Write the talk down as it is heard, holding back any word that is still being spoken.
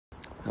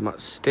I'm at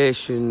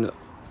Station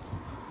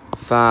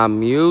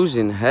Farm Mews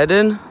in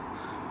Hedon.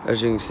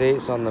 As you can see,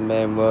 it's on the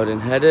main road in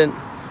Hedon.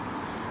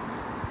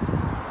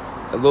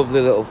 A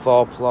lovely little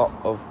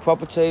 4-plot of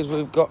properties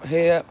we've got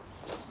here.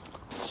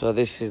 So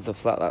this is the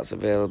flat that's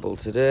available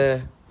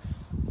today.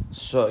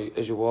 So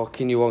as you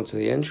walk in, you walk to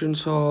the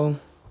entrance hall.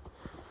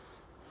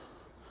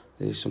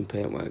 There's some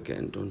paintwork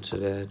getting done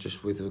today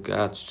just with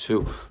regards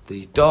to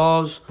the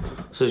doors.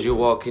 So as you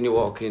walk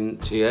in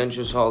to your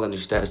entrance hall, and the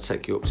stairs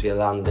take you up to your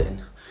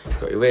landing. You've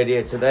got your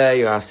radiator there,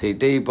 your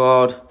RCD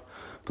board. I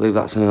believe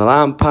that's an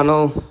alarm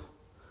panel.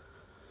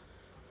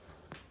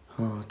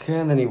 Okay,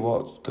 and then you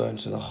go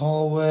into the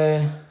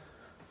hallway.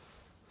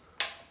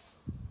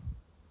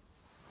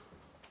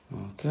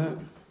 Okay.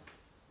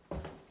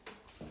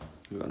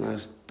 You've got a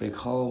nice big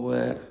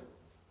hallway.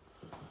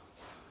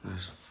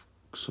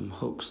 Some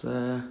hooks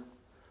there.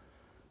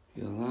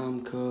 Your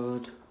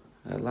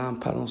alarm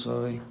panel,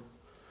 sorry.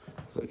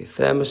 Got your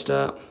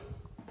thermostat.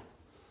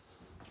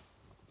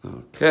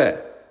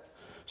 Okay.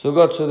 So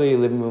we'll go to the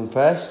living room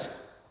first.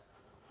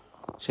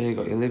 So you've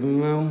got your living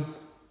room.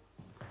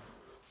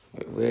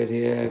 Got your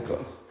radiator,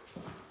 got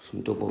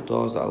some double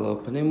doors that'll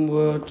open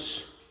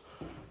inwards.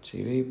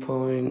 TV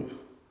point.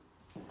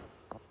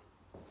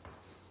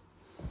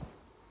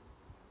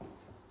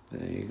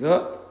 There you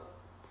go.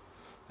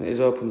 It is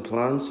open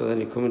plan, so then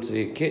you come into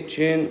your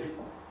kitchen.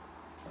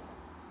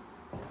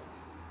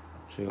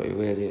 So you've got your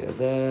radiator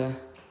there,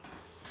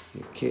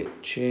 your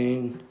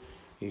kitchen,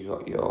 you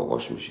got your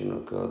washing machine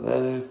that'll go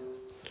there,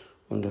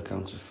 under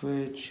counter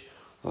fridge,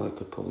 or you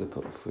could probably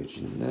put a fridge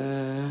in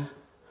there.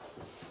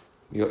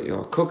 You got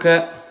your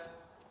cooker,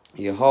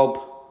 your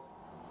hob,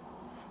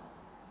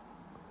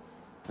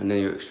 and then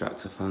your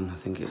extractor fan. I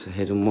think it's a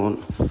Hedon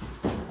one.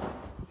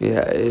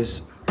 Yeah, it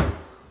is.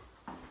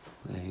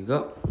 There you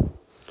go.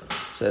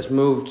 So let's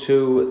move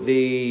to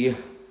the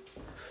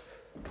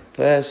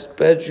first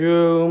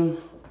bedroom.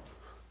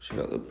 So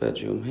you've got the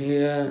bedroom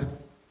here.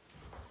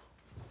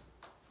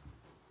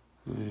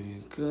 There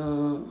you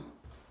go.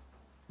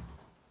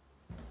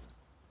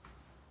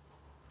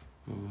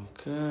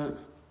 Okay.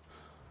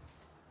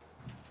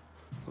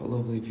 Got a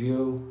lovely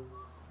view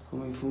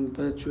coming from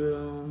the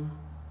bedroom.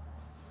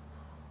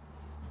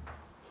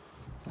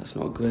 That's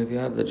not a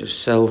graveyard, they just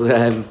sell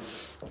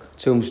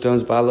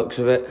tombstones by the looks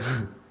of it.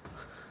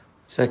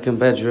 Second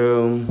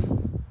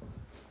bedroom.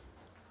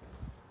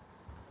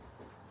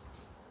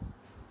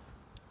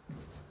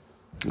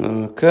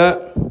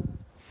 Okay.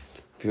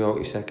 View out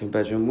your second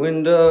bedroom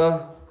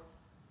window.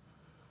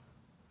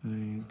 There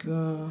you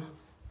go.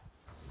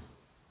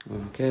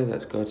 Okay,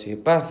 let's go to your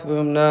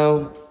bathroom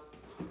now.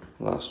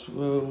 Last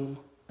room.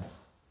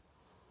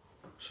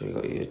 So you've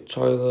got your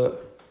toilet,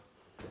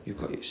 you've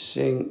got your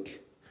sink,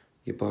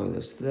 your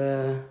boiler's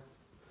there,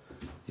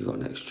 you've got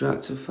an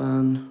extractor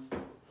fan,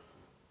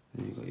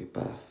 then you've got your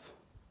bath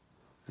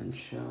and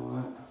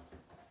shower.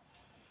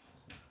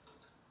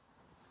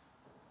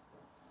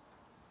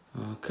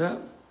 Okay.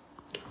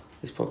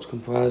 This box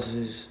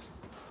comprises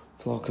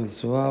floor covers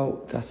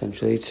throughout, gas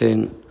central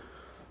heating.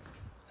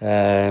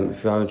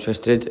 If you are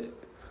interested,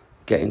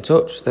 get in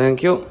touch.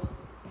 Thank you.